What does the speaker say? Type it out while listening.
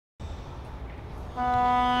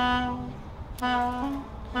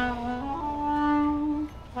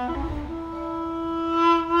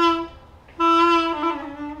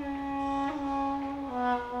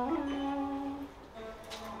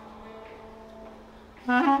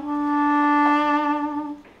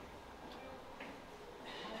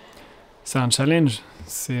C'est un challenge,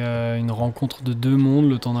 c'est une rencontre de deux mondes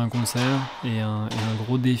le temps d'un concert et un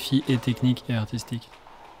gros défi et technique et artistique.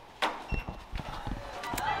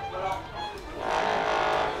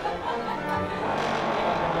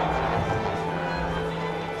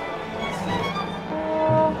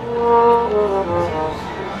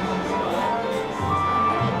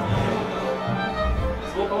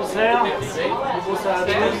 Bon concert, bon concert à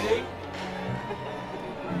tous.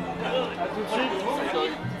 À tout de suite.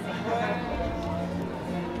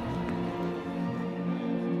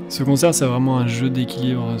 Ce concert, c'est vraiment un jeu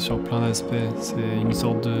d'équilibre sur plein d'aspects. C'est une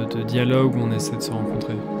sorte de dialogue où on essaie de se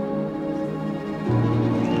rencontrer.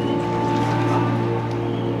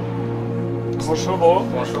 Trop chaud, bro.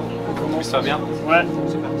 On commence, ça va bien? Ouais.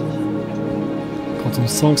 Quand on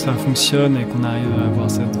sent que ça fonctionne et qu'on arrive à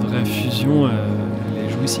avoir cette vraie fusion, elle est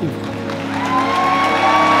jouissive.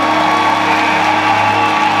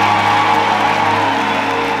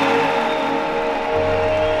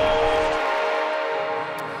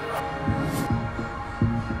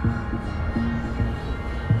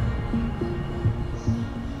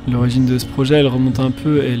 L'origine de ce projet, elle remonte un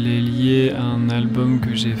peu, elle est liée à un album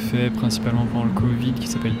que j'ai fait principalement pendant le Covid qui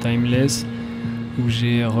s'appelle Timeless, où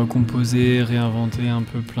j'ai recomposé, réinventé un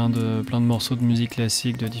peu plein de morceaux de musique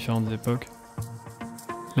classique de différentes époques.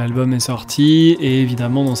 L'album est sorti et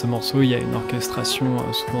évidemment dans ces morceaux il y a une orchestration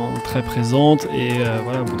souvent très présente et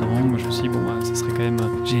voilà, au bout d'un moment moi je me suis dit bon ça serait quand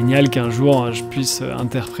même génial qu'un jour je puisse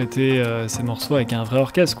interpréter ces morceaux avec un vrai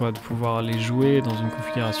orchestre quoi, de pouvoir les jouer dans une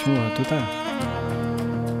configuration totale.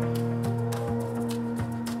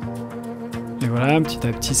 Et voilà, petit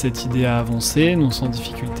à petit cette idée a avancé, non sans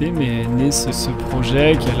difficulté, mais est né ce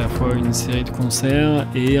projet qui est à la fois une série de concerts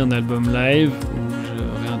et un album live où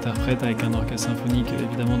je réinterprète avec un orchestre symphonique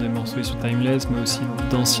évidemment des morceaux issus de Timeless, mais aussi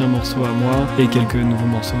d'anciens morceaux à moi et quelques nouveaux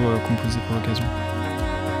morceaux composés pour l'occasion.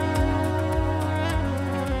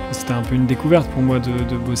 C'était un peu une découverte pour moi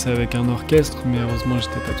de bosser avec un orchestre, mais heureusement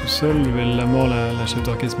j'étais pas tout seul. Uèle Lamore, la chef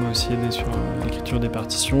d'orchestre, m'a aussi aidé sur l'écriture des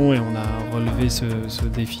partitions et on a relevé ce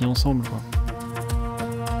défi ensemble, quoi.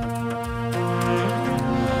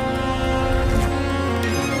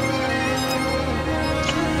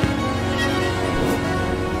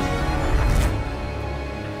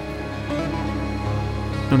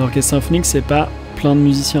 Un orchestre symphonique, c'est pas plein de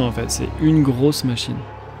musiciens en fait, c'est une grosse machine.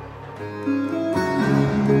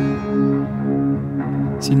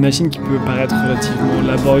 C'est une machine qui peut paraître relativement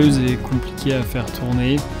laborieuse et compliquée à faire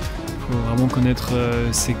tourner. Il faut vraiment connaître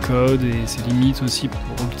ses codes et ses limites aussi pour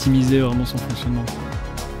optimiser vraiment son fonctionnement.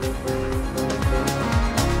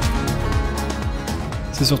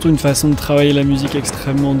 C'est surtout une façon de travailler la musique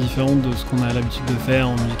extrêmement différente de ce qu'on a l'habitude de faire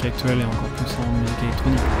en musique actuelle et encore plus en musique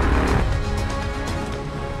électronique.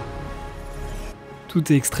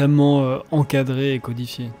 Tout est extrêmement encadré et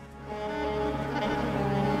codifié.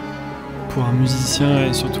 Pour un musicien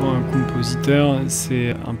et surtout un compositeur,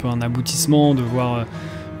 c'est un peu un aboutissement de voir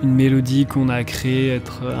une mélodie qu'on a créée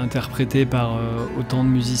être interprétée par autant de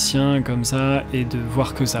musiciens comme ça et de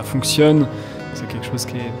voir que ça fonctionne. C'est quelque chose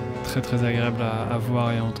qui est très très agréable à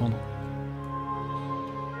voir et à entendre.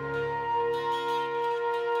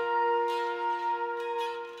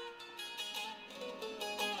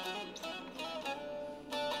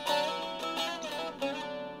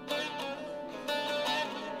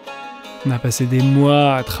 On a passé des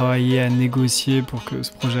mois à travailler, à négocier pour que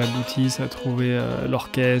ce projet aboutisse, à trouver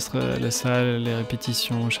l'orchestre, la salle, les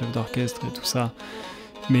répétitions, le chef d'orchestre et tout ça.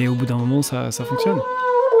 Mais au bout d'un moment, ça fonctionne.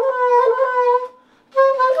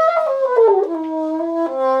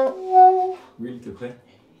 Will, t'es prêt?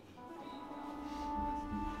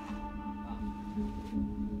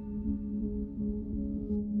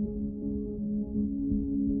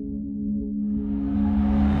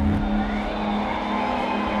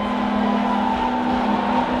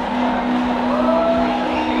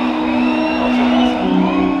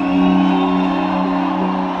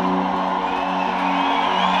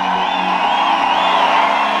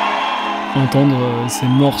 Entendre ces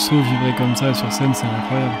morceaux vibrer comme ça sur scène, c'est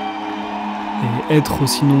incroyable. Et être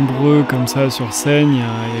aussi nombreux comme ça sur scène, il y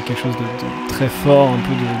a quelque chose de très fort, un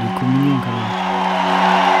peu de communion quand même.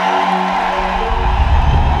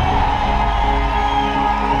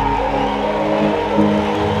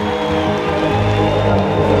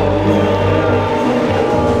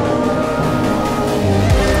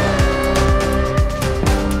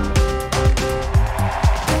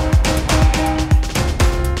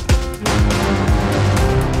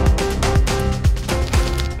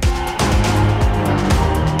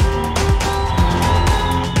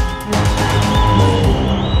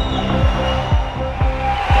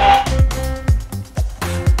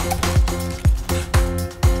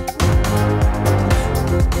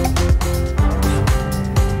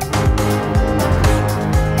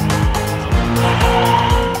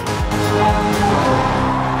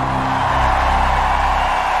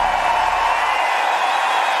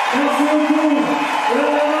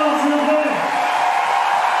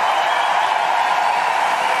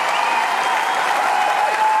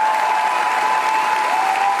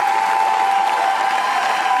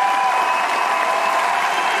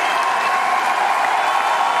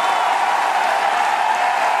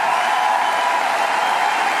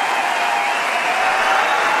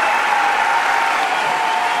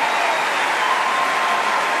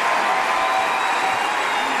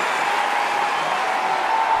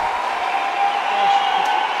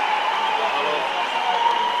 D'accord.